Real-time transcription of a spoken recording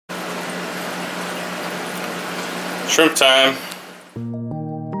Shrimp time.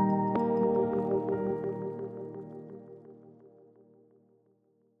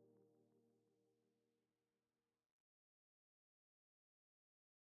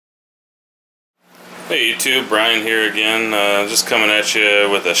 Hey YouTube, Brian here again, just coming at you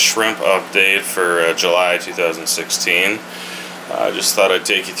with a shrimp update for July 2016. Just thought I'd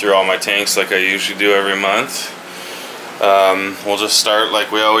take you through all my tanks like I usually do every month. We'll just start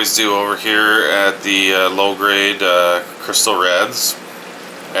like we always do over here at the low grade crystal reds.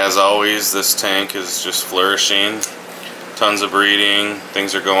 As always, this tank is just flourishing. Tons of breeding,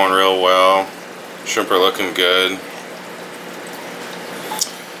 things are going real well, shrimp are looking good.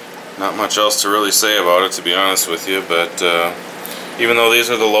 Not much else to really say about it, to be honest with you, but even though these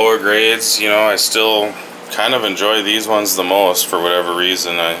are the lower grades, you know, I still kind of enjoy these ones the most for whatever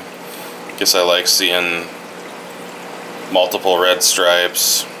reason. I guess I like seeing multiple red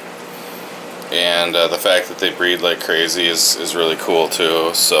stripes, and the fact that they breed like crazy is really cool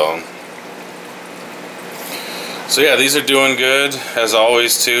too. So yeah, these are doing good as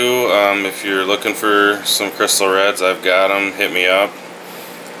always too. If you're looking for some crystal reds, I've got them. Hit me up.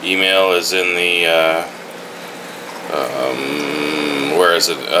 Email is in the where is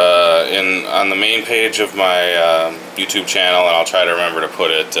it? On the main page of my YouTube channel, and I'll try to remember to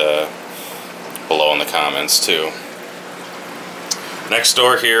put it below in the comments too. Next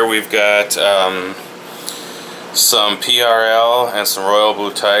door here we've got some PRL and some Royal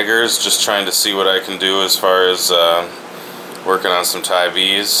Blue Tigers. Just trying to see what I can do as far as working on some Thai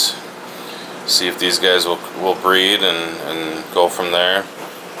bees. See if these guys will breed and go from there.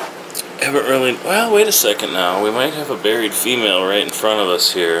 Haven't really, well, wait a second now, we might have a buried female right in front of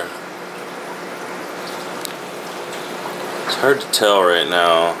us here. It's hard to tell right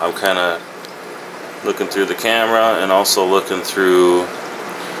now. I'm kind of looking through the camera and also looking through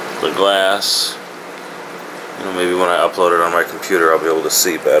the glass. You know, maybe when I upload it on my computer I'll be able to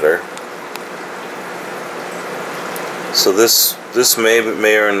see better. So this may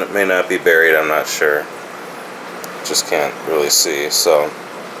or may not be buried, I'm not sure. Just can't really see, so.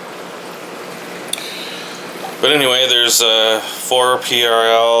 But anyway, there's 4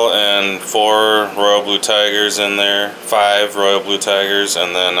 PRL and 4 Royal Blue Tigers in there, 5 Royal Blue Tigers,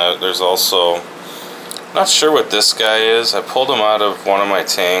 and then there's also, not sure what this guy is. I pulled him out of one of my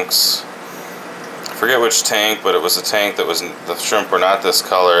tanks. I forget which tank, but it was a tank that was, the shrimp were not this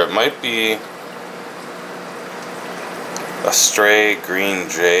color. It might be a stray green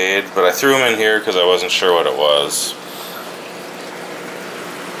jade, but I threw him in here because I wasn't sure what it was.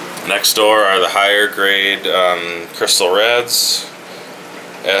 Next door are the higher grade crystal reds,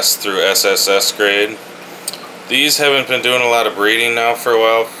 S through SSS grade. These haven't been doing a lot of breeding now for a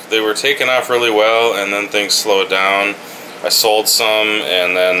while. They were taking off really well and then things slowed down. I sold some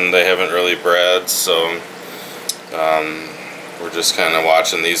and then they haven't really bred, so we're just kind of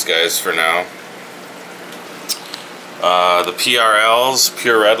watching these guys for now. The PRLs,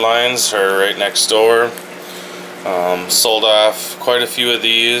 Pure Red Lines, are right next door. Sold off quite a few of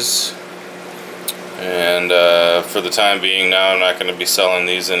these, and for the time being now I'm not going to be selling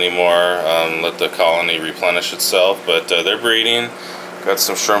these anymore. Let the colony replenish itself, but they're breeding. Got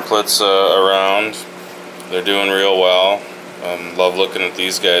some shrimplets around. They're doing real well. Love looking at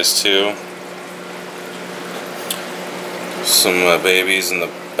these guys too. Some babies in the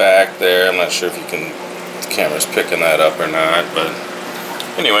back there. I'm not sure if you can, the camera's picking that up or not, but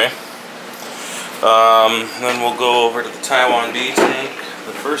anyway. Then we'll go over to the Taiwan bee tank,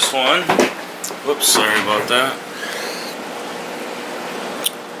 the first one. Whoops, sorry about that.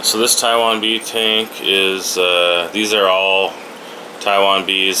 So this Taiwan bee tank is, these are all Taiwan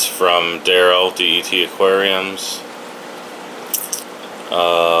bees from Darrow DET Aquariums.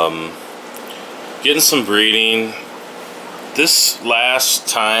 Getting some breeding. This last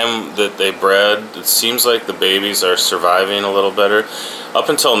time that they bred, it seems like the babies are surviving a little better. Up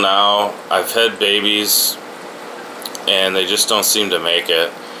until now, I've had babies and they just don't seem to make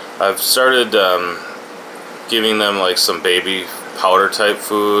it. I've started giving them like some baby powder type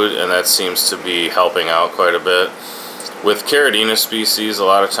food, and that seems to be helping out quite a bit. With Caridina species, a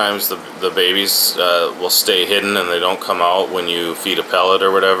lot of times the babies will stay hidden and they don't come out when you feed a pellet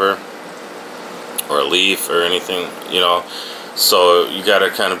or whatever, or a leaf or anything, you know. So you got to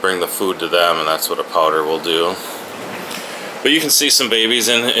kind of bring the food to them, and that's what a powder will do. But you can see some babies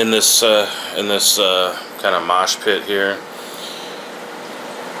in this kind of mosh pit here.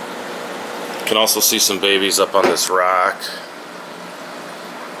 You can also see some babies up on this rock.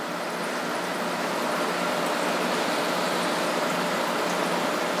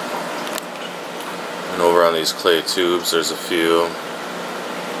 And over on these clay tubes, there's a few.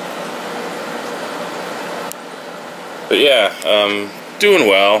 But yeah, doing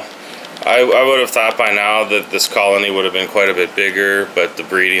well. I would have thought by now that this colony would have been quite a bit bigger, but the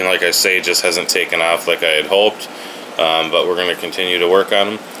breeding, like I say, just hasn't taken off like I had hoped. But we're going to continue to work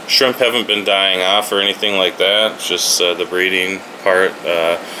on them. Shrimp haven't been dying off or anything like that, just the breeding part.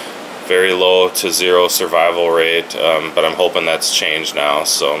 Very low to zero survival rate, but I'm hoping that's changed now.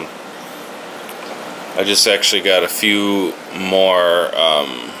 So I just actually got a few more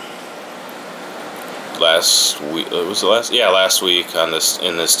last week. Was it last week on this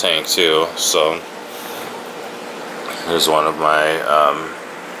in this tank too. So here's one of my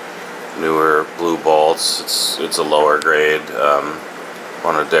newer blue bolts. It's a lower grade,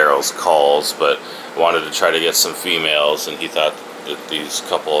 one of Daryl's calls, but wanted to try to get some females, and he thought that these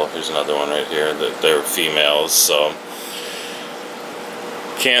couple, here's another one right here, that they were females, so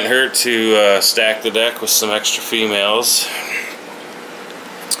can't hurt to stack the deck with some extra females.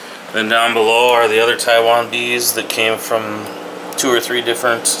 Then down below are the other Taiwan bees that came from 2 or 3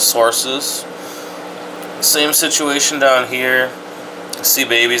 different sources. Same situation down here. See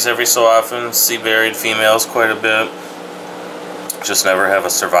babies every so often, see buried females quite a bit. Just never have a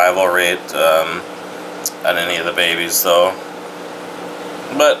survival rate on any of the babies though.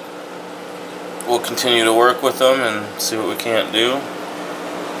 But we'll continue to work with them and see what we can't do.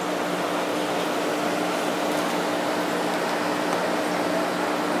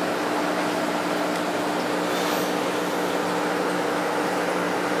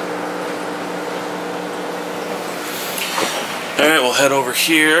 Alright, we'll head over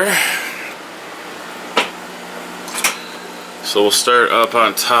here. So we'll start up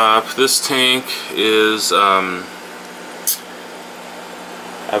on top. This tank is, I've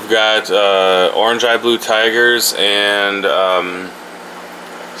got orange eye blue tigers and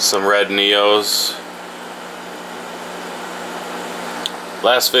some red neos.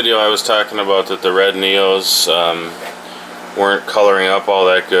 Last video I was talking about that the red neos weren't coloring up all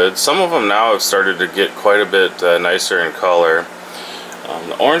that good. Some of them now have started to get quite a bit nicer in color.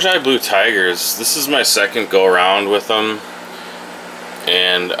 The orange eye blue tigers, this is my second go around with them,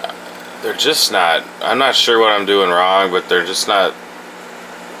 and they're just not, I'm not sure what I'm doing wrong, but they're just not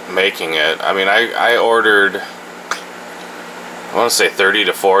making it. I mean, I ordered, I want to say 30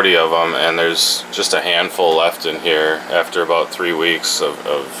 to 40 of them, and there's just a handful left in here after about 3 weeks of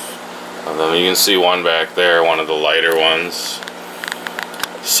them. You can see one back there, one of the lighter ones.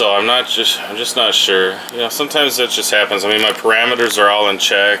 So I'm just not sure. You know, sometimes that just happens. I mean, my parameters are all in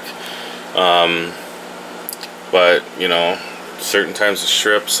check, but you know, certain times of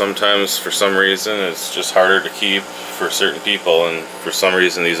strip, sometimes for some reason it's just harder to keep for certain people, and for some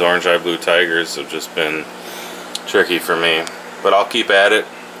reason these orange eye blue tigers have just been tricky for me. But I'll keep at it.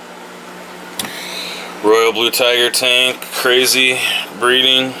 Royal blue tiger tank, crazy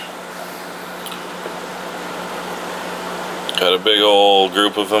breeding. Got a big old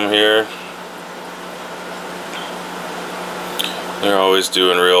group of them here. They're always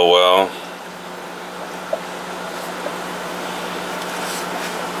doing real well.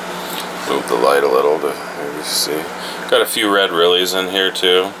 Move the light a little to maybe see. Got a few red rillies in here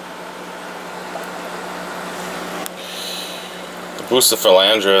too. The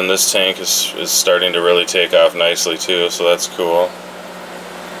Bucephalandra in this tank is starting to really take off nicely too, so that's cool.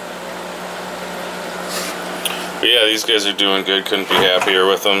 But yeah, these guys are doing good. Couldn't be happier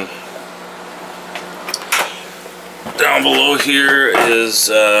with them. Down below here is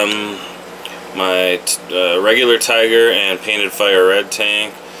my regular tiger and painted fire red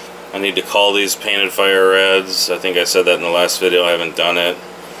tank. I need to call these painted fire reds. I think I said that in the last video. I haven't done it.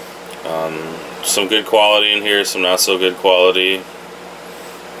 Some good quality in here, some not so good quality.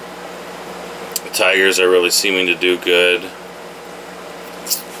 The tigers are really seeming to do good.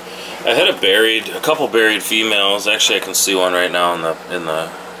 I had a couple buried females. Actually, I can see one right now in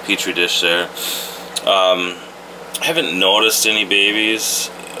the petri dish there. I haven't noticed any babies,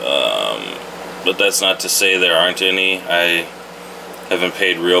 but that's not to say there aren't any. I haven't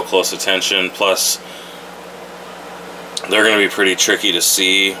paid real close attention. Plus, they're going to be pretty tricky to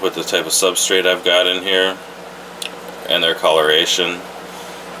see with the type of substrate I've got in here and their coloration.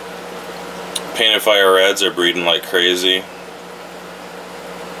 Painted fire reds are breeding like crazy.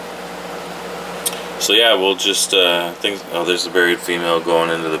 So yeah, we'll just oh, there's a buried female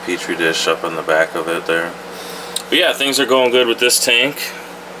going into the petri dish up on the back of it there. But yeah, things are going good with this tank.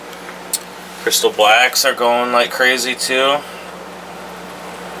 Crystal blacks are going like crazy too.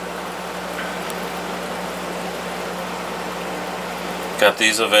 Got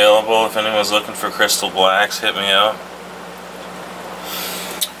these available. If anyone's looking for crystal blacks, hit me up.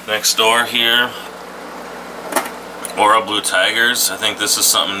 Next door here, Aura blue tigers. I think this is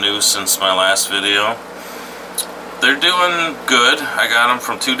something new since my last video. they're doing good. I got them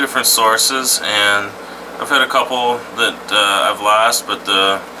from 2 different sources, and I've had a couple that I've lost, but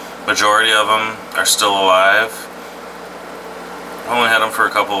the majority of them are still alive. I only had them for a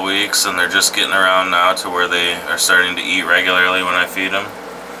couple of weeks, and they're just getting around now to where they are starting to eat regularly when I feed them.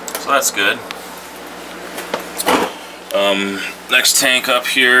 So that's good. Next tank up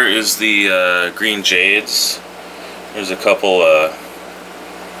here is the green jades. There's a couple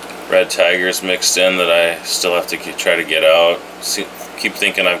red tigers mixed in that I still have to try to get out. Keep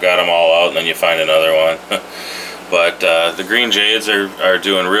thinking I've got them all out, and then you find another one. But the green jades are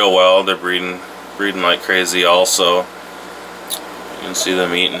doing real well. They're breeding like crazy also. You can see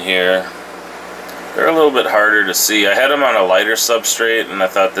them eating here. They're a little bit harder to see. I had them on a lighter substrate, and I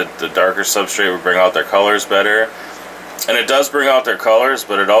thought that the darker substrate would bring out their colors better. And it does bring out their colors,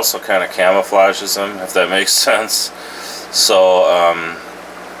 but it also kind of camouflages them, if that makes sense. So,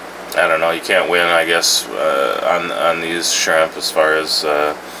 I don't know, you can't win, I guess, on these shrimp as far as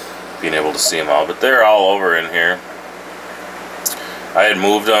being able to see them all. But they're all over in here. I had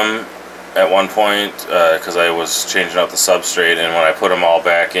moved them at one point because I was changing out the substrate, and when I put them all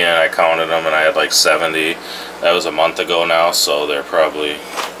back in, I counted them, and I had like 70. That was a month ago now, so they're probably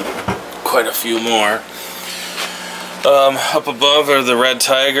quite a few more. Up above are the red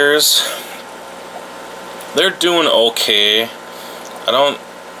tigers. They're doing okay. I don't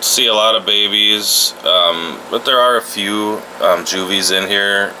see a lot of babies, but there are a few juvies in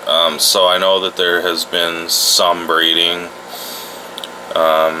here, so I know that there has been some breeding.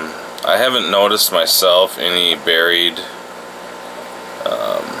 I haven't noticed myself any buried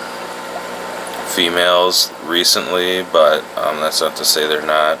females recently, but that's not to say they're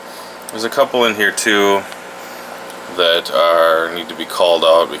not. There's a couple in here too that need to be called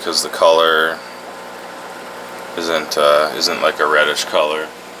out because the color isn't like a reddish color.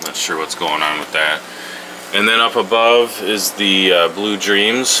 Not sure what's going on with that. And then up above is the Blue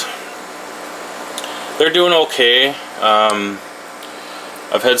Dreams. They're doing okay.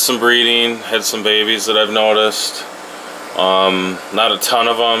 I've had some breeding, had some babies that I've noticed. Not a ton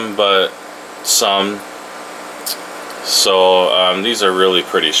of them, but some. So these are really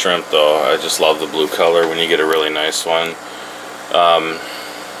pretty shrimp though. I just love the blue color when you get a really nice one.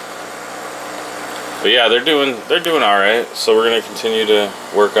 But yeah, they're doing all right. So we're gonna continue to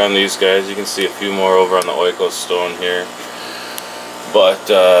work on these guys. You can see a few more over on the Oikos stone here. But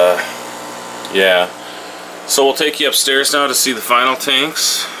yeah, so we'll take you upstairs now to see the final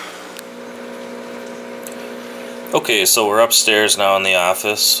tanks. Okay, so we're upstairs now in the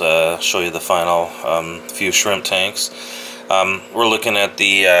office. Show you the final few shrimp tanks. We're looking at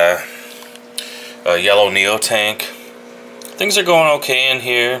the yellow Neo tank. Things are going okay in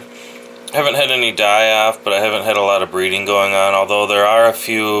here. Haven't had any die-off, but I haven't had a lot of breeding going on, although there are a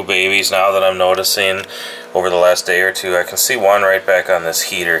few babies now that I'm noticing over the last day or two. I can see one right back on this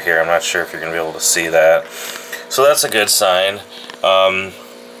heater here. I'm not sure if you're going to be able to see that. So that's a good sign.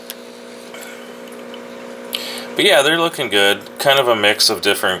 But yeah, they're looking good. Kind of a mix of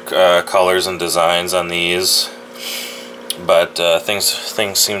different colors and designs on these. But things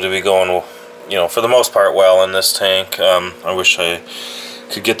seem to be going, you know, for the most part well in this tank. I wish I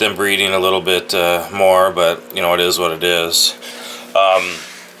could get them breeding a little bit more, but you know, it is what it is.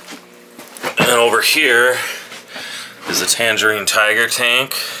 And over here is the Tangerine Tiger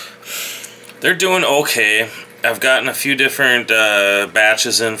tank. They're doing okay. I've gotten a few different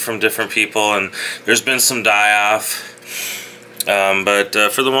batches in from different people, and there's been some die-off, but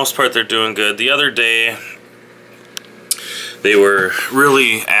for the most part they're doing good. The other day they were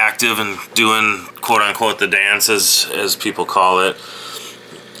really active and doing quote-unquote the dance, as people call it,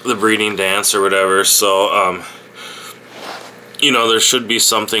 the breeding dance or whatever. So you know, there should be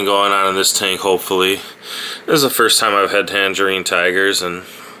something going on in this tank, hopefully. This is the first time I've had Tangerine Tigers, and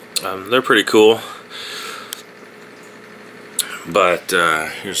they're pretty cool. But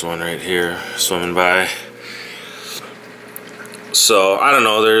here's one right here swimming by. So I don't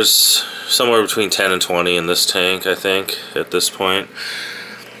know, there's somewhere between 10 and 20 in this tank, I think, at this point.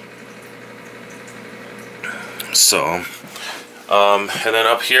 So and then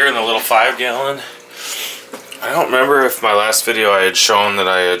up here in the little 5-gallon, I don't remember if my last video I had shown that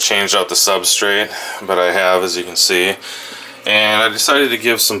I had changed out the substrate, but I have, as you can see. And I decided to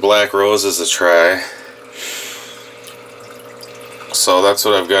give some black roses a try. So that's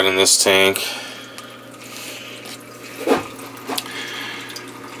what I've got in this tank.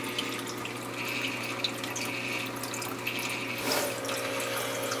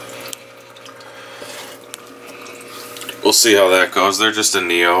 We'll see how that goes. They're just a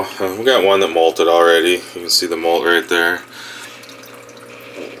Neo. We got one that molted already. You can see the molt right there.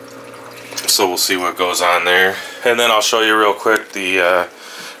 So we'll see what goes on there. And then I'll show you real quick the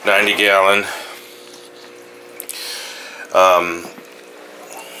 90 gallon.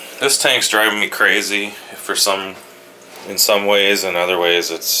 This tank's driving me crazy in some ways, and other ways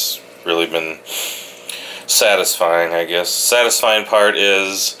it's really been satisfying, I guess. Satisfying part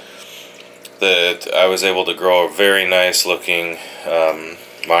is that I was able to grow a very nice looking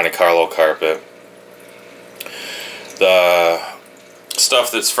Monte Carlo carpet. The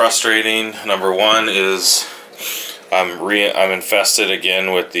stuff that's frustrating, number one, is I'm infested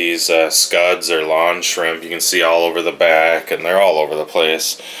again with these scuds or lawn shrimp. You can see all over the back, and they're all over the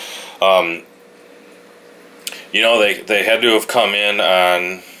place. You know, they had to have come in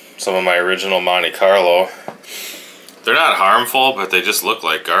on some of my original Monte Carlo. They're not harmful, but they just look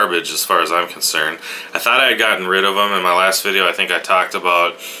like garbage as far as I'm concerned. I thought I had gotten rid of them in my last video. I think I talked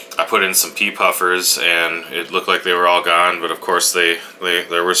about, I put in some pea puffers and it looked like they were all gone, but of course there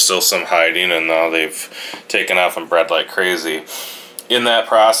were still some hiding, and now they've taken off and bred like crazy. In that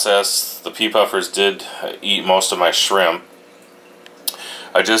process, the pea puffers did eat most of my shrimp.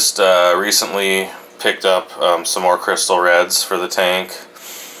 I just recently picked up some more crystal reds for the tank.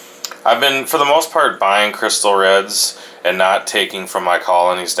 I've been, for the most part, buying crystal reds and not taking from my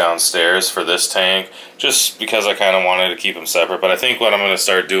colonies downstairs for this tank, just because I kind of wanted to keep them separate. But I think what I'm going to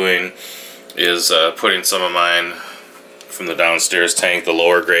start doing is putting some of mine from the downstairs tank, the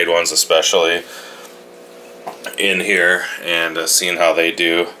lower grade ones especially, in here and seeing how they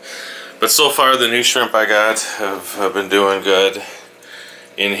do. But so far the new shrimp I got have been doing good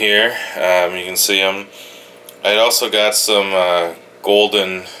in here. You can see them. I also got some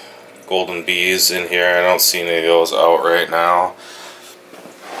golden bees in here. I don't see any of those out right now,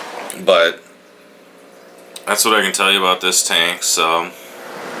 but that's what I can tell you about this tank. So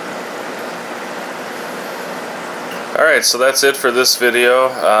alright, so that's it for this video.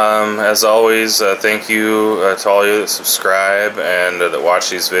 As always, thank you to all you that subscribe and that watch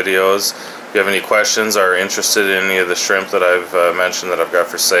these videos. If you have any questions or are interested in any of the shrimp that I've mentioned that I've got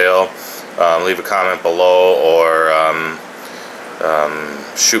for sale, leave a comment below, or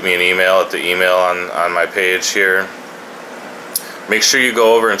shoot me an email at the email on my page here. Make sure you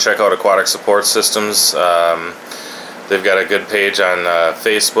go over and check out Aquatic Support Systems. They've got a good page on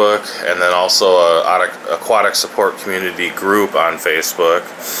Facebook, and then also an Aquatic Support Community group on Facebook.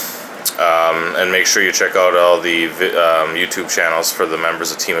 And make sure you check out all the YouTube channels for the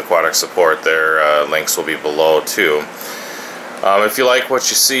members of Team Aquatic Support. Their links will be below too. If you like what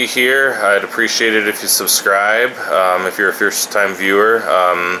you see here, I'd appreciate it if you subscribe. If you're a first-time viewer,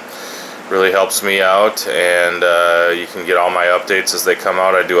 really helps me out, and you can get all my updates as they come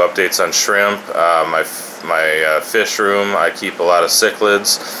out. I do updates on shrimp, my fish room. I keep a lot of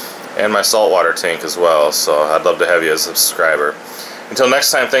cichlids, and my saltwater tank as well. So I'd love to have you as a subscriber. Until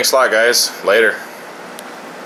next time, thanks a lot, guys. Later.